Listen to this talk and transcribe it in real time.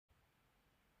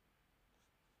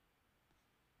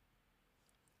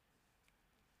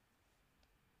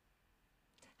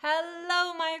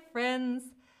Hello, my friends.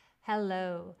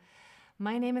 Hello.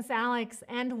 My name is Alex,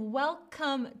 and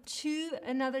welcome to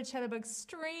another Chatterbug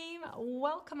stream.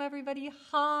 Welcome, everybody.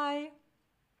 Hi.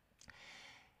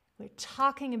 We're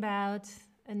talking about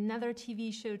another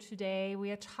TV show today. We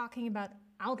are talking about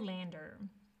Outlander.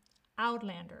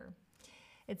 Outlander.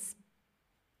 It's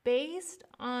based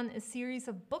on a series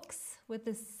of books with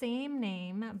the same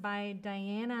name by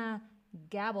Diana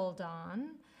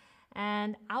Gabaldon.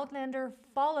 And Outlander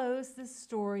follows the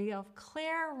story of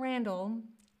Claire Randall,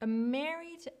 a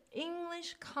married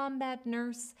English combat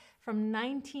nurse from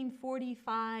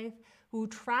 1945 who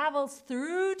travels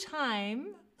through time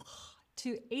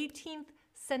to 18th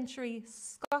century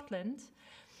Scotland,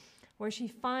 where she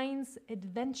finds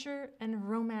adventure and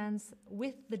romance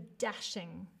with the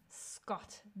dashing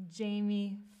Scot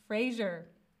Jamie Fraser.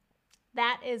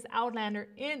 That is Outlander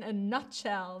in a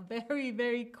nutshell. Very,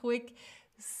 very quick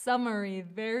summary,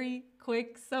 very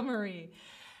quick summary.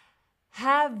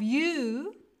 Have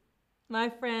you, my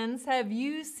friends, have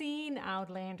you seen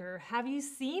Outlander? Have you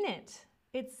seen it?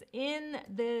 It's in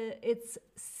its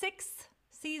sixth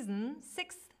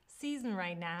season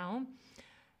right now.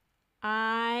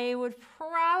 I would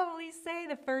probably say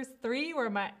the first three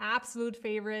were my absolute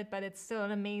favorite, but it's still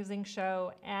an amazing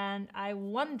show. And I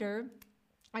wonder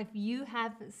if you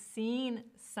have seen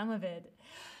some of it.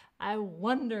 I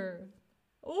wonder.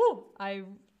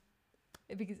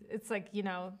 Because it's like,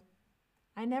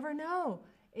 I never know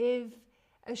if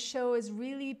a show is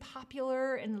really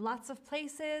popular in lots of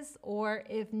places or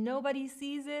if nobody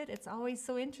sees it. It's always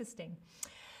so interesting.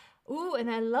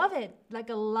 And I love it. Like,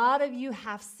 a lot of you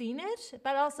have seen it,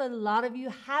 but also a lot of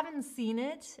you haven't seen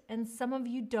it, and some of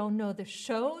you don't know the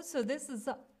show. So this is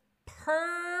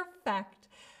perfect.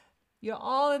 You're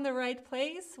all in the right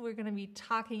place. We're going to be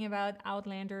talking about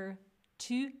Outlander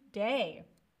today.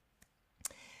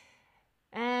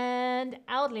 And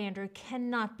Outlander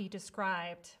cannot be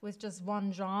described with just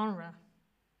one genre.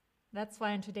 That's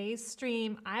why in today's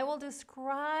stream, I will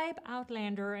describe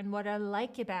Outlander and what I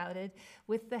like about it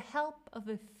with the help of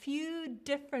a few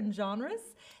different genres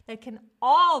that can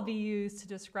all be used to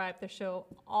describe the show.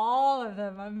 All of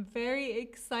them. I'm very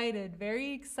excited,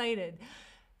 very excited.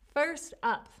 First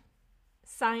up,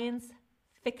 science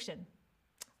fiction.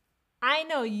 I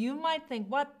know you might think,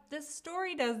 what? This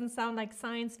story doesn't sound like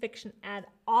science fiction at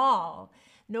all.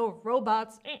 No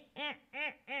robots,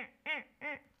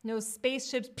 no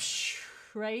spaceships,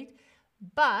 right?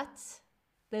 But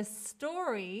the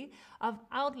story of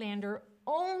Outlander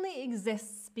only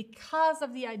exists because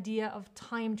of the idea of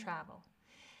time travel.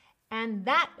 And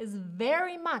that is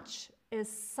very much a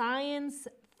science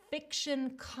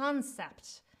fiction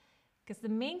concept, because the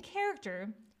main character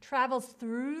travels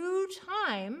through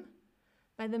time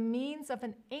by the means of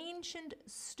an ancient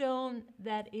stone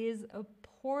that is a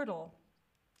portal.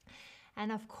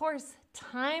 And of course,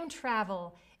 time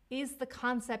travel is the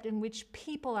concept in which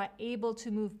people are able to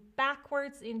move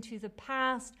backwards into the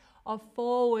past or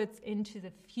forwards into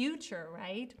the future,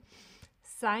 right?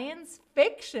 Science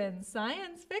fiction,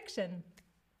 science fiction.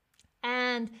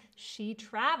 And she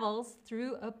travels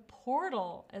through a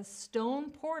portal, a stone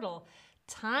portal.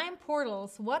 Time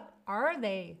portals, what are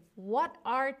they? What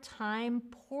are time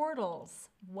portals?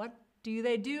 What do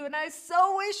they do? And I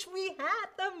so wish we had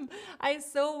them. I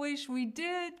so wish we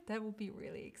did. That would be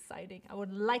really exciting. I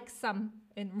would like some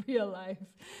in real life.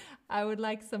 I would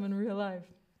like some in real life.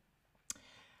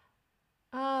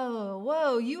 Oh,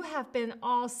 whoa, you have been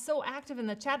all so active in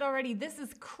the chat already. This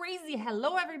is crazy.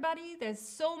 Hello, everybody. There's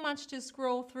so much to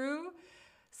scroll through.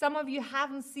 Some of you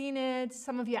haven't seen it.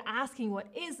 Some of you are asking, what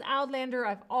is Outlander?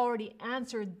 I've already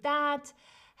answered that.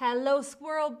 Hello,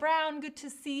 Squirrel Brown. Good to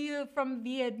see you from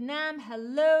Vietnam.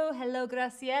 Hello. Hello,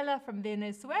 Graciela from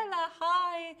Venezuela.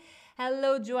 Hi.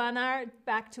 Hello, Joanna,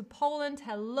 back to Poland.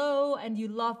 Hello. And you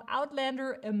love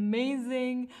Outlander.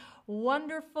 Amazing.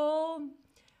 Wonderful.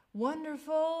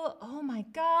 Wonderful. Oh, my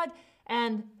God.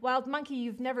 And Wild Monkey,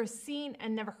 you've never seen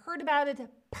and never heard about it.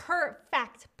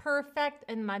 Perfect, perfect.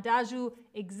 And Madaju,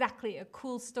 exactly, a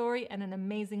cool story and an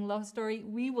amazing love story.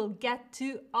 We will get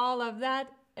to all of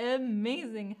that.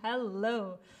 Amazing.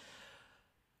 Hello.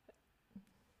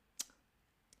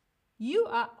 You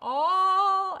are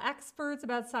all experts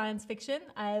about science fiction.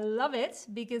 I love it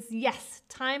because, yes,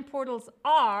 time portals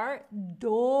are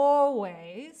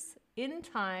doorways in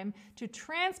time to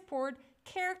transport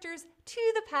characters to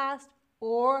the past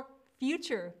or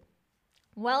future.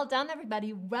 Well done,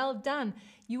 everybody. Well done.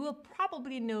 You will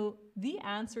probably know the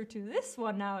answer to this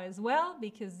one now as well,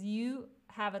 because you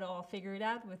have it all figured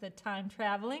out with the time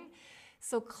traveling.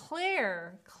 So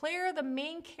Claire, the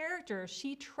main character,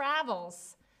 she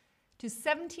travels to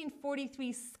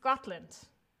 1743 Scotland.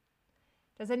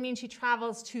 Does that mean she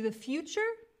travels to the future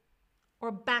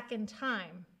or back in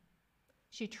time?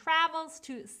 She travels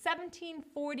to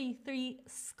 1743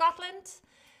 Scotland.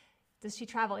 Does she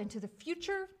travel into the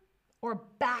future or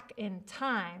back in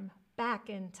time? Back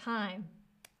in time.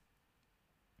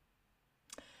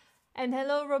 And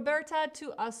hello, Roberta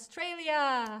to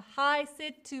Australia. Hi,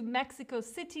 Sid to Mexico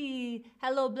City.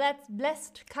 Hello,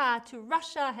 Blessed Ka to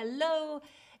Russia. Hello,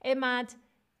 Emad,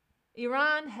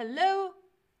 Iran. Hello.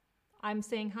 I'm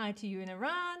saying hi to you in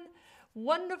Iran.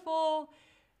 Wonderful.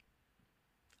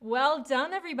 Well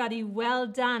done, everybody. Well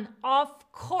done.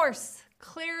 Of course,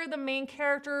 Claire, the main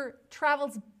character,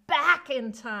 travels back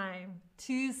in time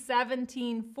to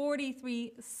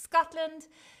 1743 Scotland,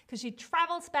 because she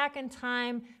travels back in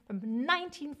time from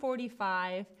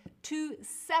 1945 to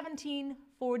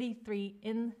 1743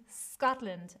 in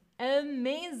Scotland.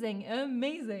 Amazing,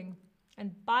 amazing.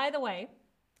 And by the way,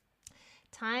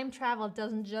 time travel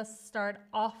doesn't just start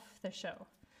off the show.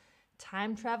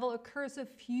 Time travel occurs a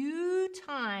few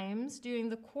times during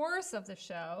the course of the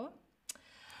show,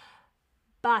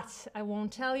 but I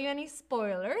won't tell you any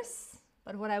spoilers.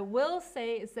 But what I will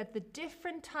say is that the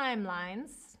different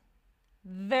timelines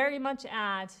very much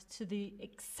add to the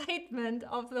excitement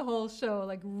of the whole show,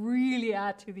 like really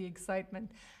add to the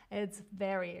excitement. It's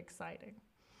very exciting.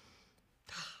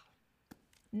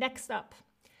 Next up,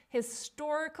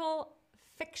 historical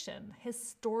fiction.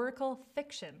 Historical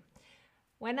fiction.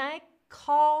 When I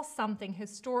call something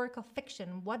historical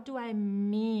fiction, what do I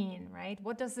mean, right?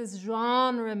 What does this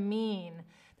genre mean?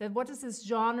 What does this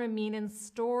genre mean in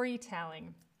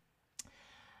storytelling?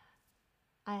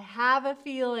 I have a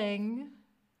feeling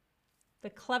the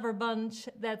clever bunch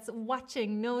that's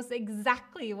watching knows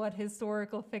exactly what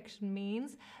historical fiction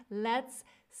means. Let's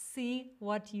see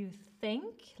what you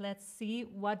think. Let's see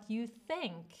what you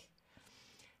think.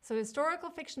 So historical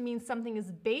fiction means something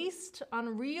is based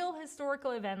on real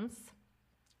historical events,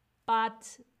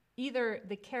 but either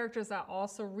the characters are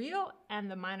also real and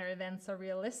the minor events are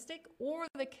realistic, or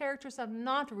the characters are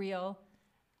not real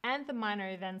and the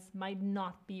minor events might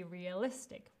not be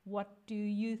realistic. What do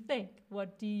you think?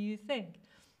 What do you think?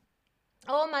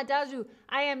 Oh, Madaju,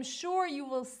 I am sure you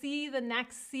will see the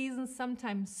next season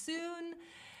sometime soon.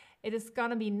 It is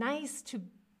gonna be nice to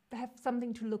have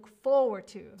something to look forward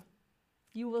to.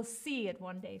 You will see it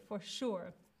one day for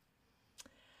sure.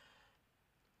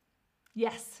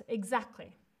 Yes,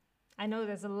 exactly. I know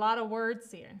there's a lot of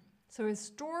words here. So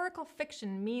historical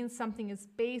fiction means something is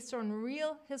based on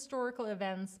real historical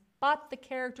events, but the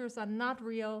characters are not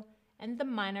real and the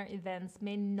minor events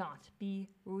may not be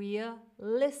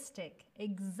realistic.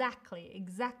 Exactly,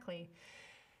 exactly.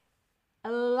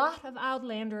 A lot of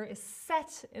Outlander is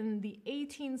set in the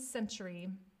 18th century,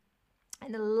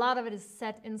 and a lot of it is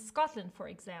set in Scotland, for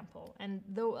example. And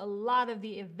though a lot of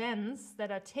the events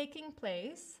that are taking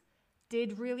place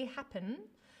did really happen,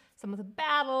 some of the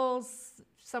battles,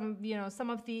 some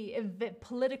of the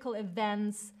political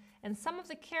events, and some of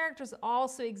the characters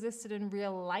also existed in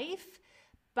real life,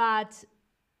 but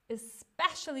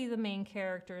especially the main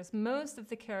characters, most of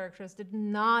the characters did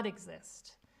not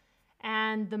exist.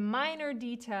 And the minor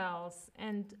details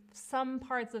and some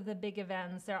parts of the big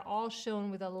events, they're all shown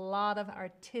with a lot of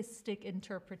artistic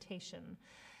interpretation.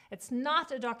 It's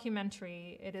not a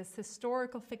documentary, it is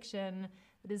historical fiction.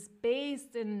 It is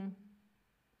based in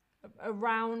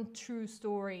around true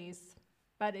stories,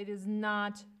 but it is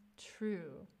not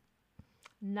true.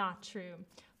 Not true.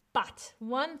 But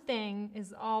one thing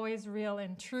is always real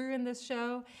and true in this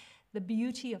show, the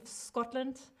beauty of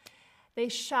Scotland. They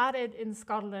shot it in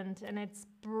Scotland and it's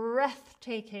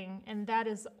breathtaking, and that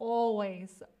is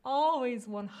always, always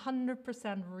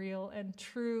 100% real and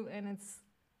true, and it's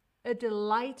a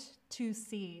delight to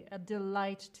see,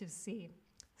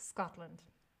 Scotland.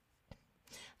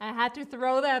 I had to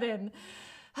throw that in.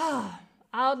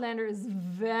 Outlander is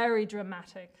very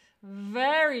dramatic.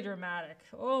 Very dramatic.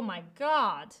 Oh my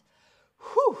God.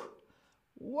 Whew.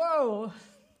 Whoa.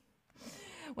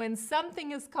 When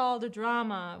something is called a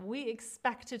drama, we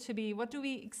expect it to be, what do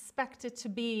we expect it to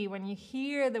be when you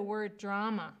hear the word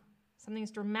drama?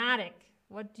 Something's dramatic.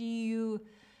 What do you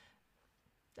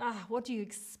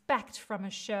expect from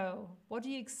a show? What do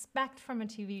you expect from a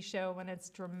TV show when it's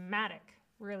dramatic?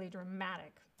 Really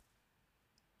dramatic.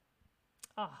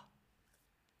 Ah.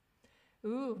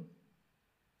 Ooh.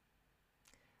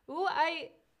 Ooh,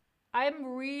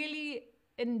 I'm really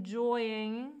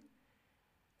enjoying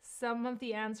some of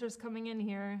the answers coming in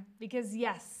here, because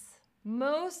yes,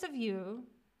 most of you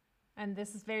And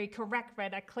this is very correct,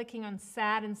 right? Clicking on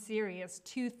sad and serious,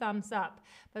 2 thumbs up.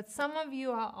 But some of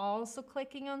you are also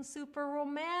clicking on super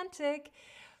romantic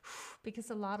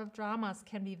because a lot of dramas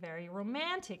can be very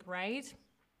romantic, right?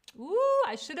 Ooh,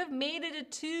 I should have made it a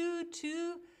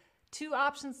two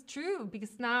options true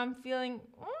because now I'm feeling,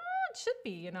 it should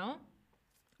be, you know?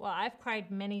 Well, I've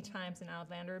cried many times in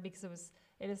Outlander because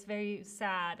it is very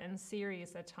sad and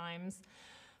serious at times.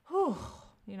 Whew,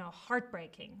 you know,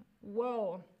 heartbreaking.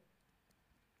 Whoa.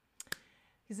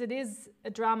 Because it is a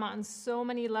drama on so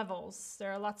many levels.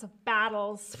 There are lots of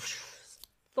battles,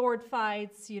 sword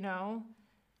fights, you know.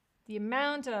 The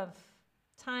amount of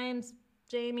times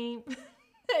Jamie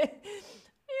really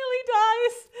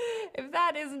dies. If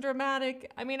that isn't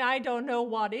dramatic, I mean, I don't know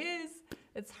what is.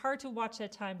 It's hard to watch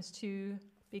at times too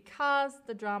because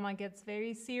the drama gets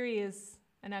very serious.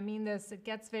 And I mean this, it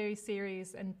gets very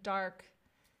serious and dark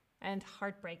and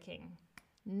heartbreaking.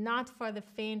 Not for the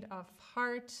faint of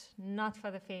heart, not for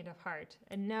the faint of heart.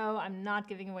 And no, I'm not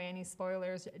giving away any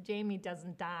spoilers. Jamie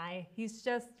doesn't die. He's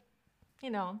just, you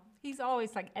know, he's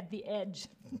always like at the edge.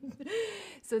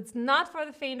 So it's not for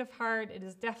the faint of heart. It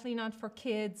is definitely not for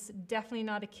kids. Definitely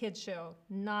not a kid show.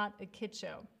 Not a kid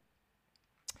show.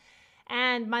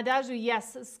 And Madaju,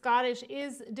 yes, Scottish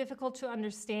is difficult to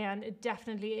understand. It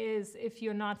definitely is. If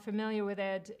you're not familiar with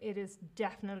it, it is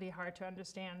definitely hard to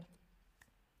understand.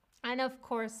 And of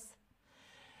course,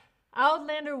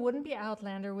 Outlander wouldn't be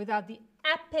Outlander without the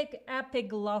epic, epic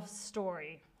love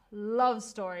story. Love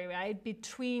story, right?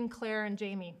 Between Claire and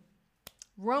Jamie.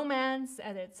 Romance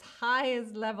at its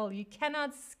highest level. You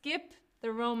cannot skip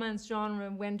the romance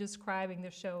genre when describing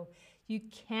the show. You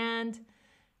can't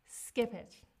skip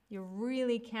it. You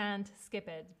really can't skip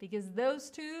it because those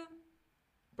two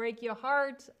break your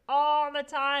heart all the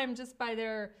time just by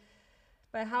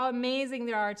how amazing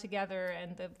they are together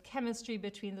and the chemistry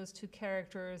between those two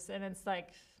characters. And it's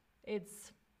like,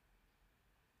 it's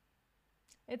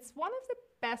one of the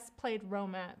best played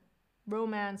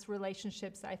romance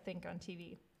relationships, I think, on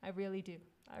TV. I really do.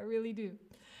 I really do.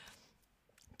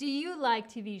 Do you like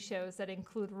TV shows that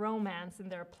include romance in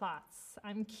their plots?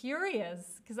 I'm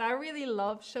curious because I really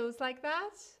love shows like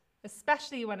that,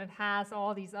 especially when it has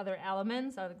all these other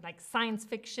elements like science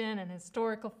fiction and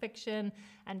historical fiction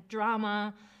and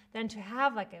drama. Then to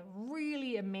have like a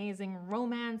really amazing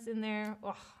romance in there,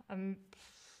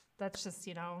 that's just,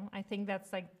 you know, I think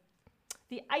that's like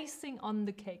the icing on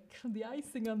the cake. The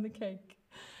icing on the cake.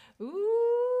 Ooh,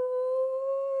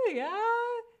 yeah,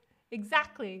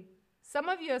 exactly. Some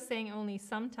of you are saying only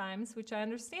sometimes, which I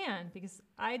understand because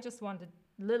I just want a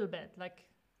little bit, like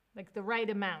the right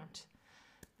amount.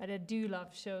 But I do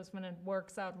love shows when it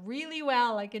works out really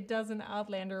well, like it does in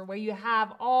Outlander, where you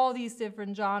have all these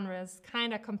different genres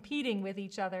kind of competing with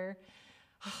each other.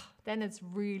 Then it's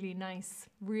really nice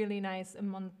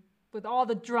with all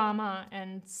the drama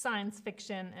and science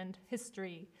fiction and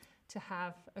history to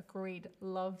have a great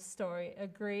love story,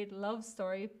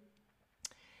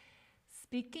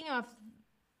 Speaking of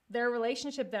their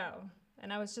relationship though,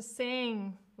 and I was just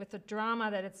saying with the drama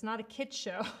that it's not a kid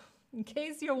show, in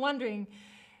case you're wondering,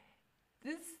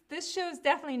 this show is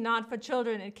definitely not for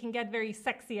children. It can get very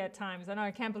sexy at times. I know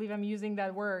I can't believe I'm using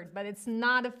that word, but it's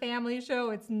not a family show.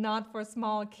 It's not for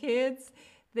small kids.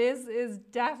 This is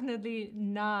definitely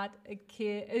not a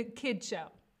kid show.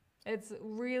 It's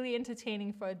really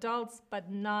entertaining for adults, but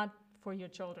not for your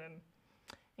children.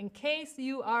 In case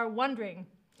you are wondering,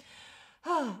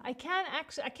 I can't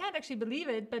actually believe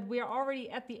it, but we are already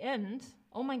at the end.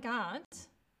 Oh my God.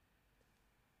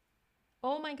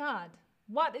 Oh my God.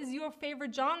 What is your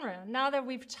favorite genre? Now that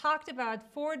we've talked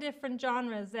about 4 different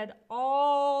genres that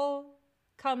all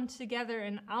come together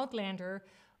in Outlander,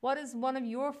 what is one of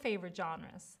your favorite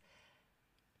genres?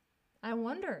 I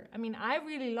wonder. I mean, I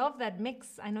really love that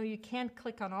mix. I know you can't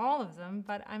click on all of them,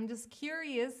 but I'm just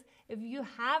curious if you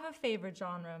have a favorite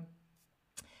genre.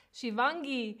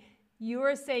 Shivangi, you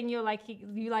were saying you like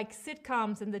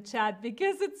sitcoms in the chat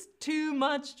because it's too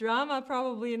much drama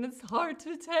probably and it's hard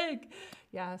to take.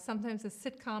 Yeah, sometimes a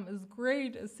sitcom is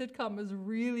great. A sitcom is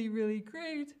really, really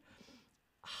great.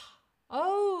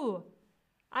 Oh,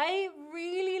 I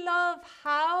really love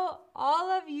how all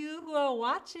of you who are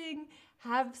watching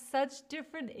have such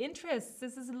different interests.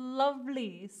 This is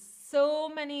lovely. So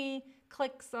many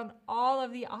clicks on all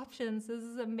of the options. This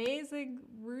is amazing,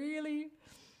 really.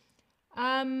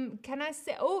 Can I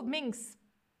say, Minx,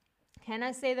 can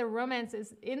I say the romance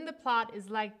is in the plot is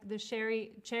like the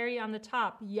cherry on the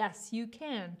top? Yes, you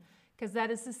can, because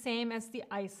that is the same as the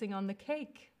icing on the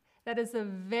cake. That is a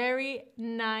very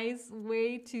nice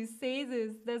way to say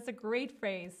this. That's a great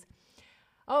phrase.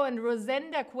 Oh, and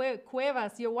Rosenda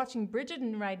Cuevas, you're watching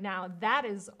Bridgerton right now. That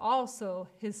is also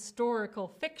historical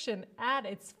fiction at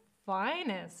its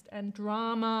finest, and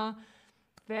drama.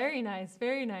 Very nice,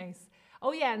 very nice.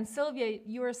 Oh yeah, and Sylvia,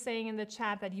 you were saying in the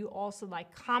chat that you also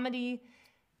like comedy.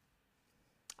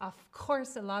 Of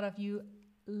course, a lot of you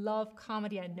love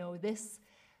comedy. I know this.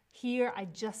 Here, I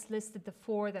just listed the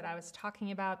 4 that I was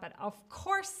talking about, but of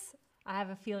course, I have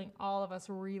a feeling all of us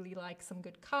really like some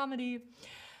good comedy.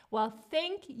 Well,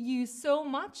 thank you so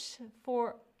much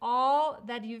for all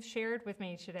that you've shared with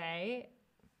me today.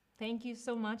 Thank you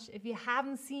so much. If you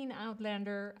haven't seen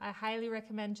Outlander, I highly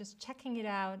recommend just checking it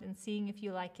out and seeing if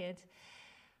you like it.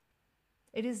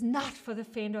 It is not for the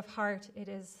faint of heart. It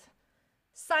is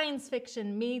science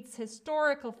fiction meets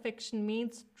historical fiction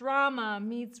meets drama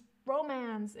meets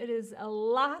romance. It is a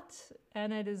lot,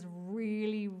 and it is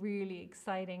really, really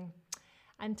exciting.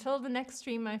 Until the next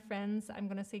stream, my friends, I'm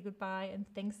going to say goodbye, and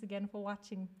thanks again for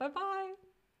watching. Bye-bye.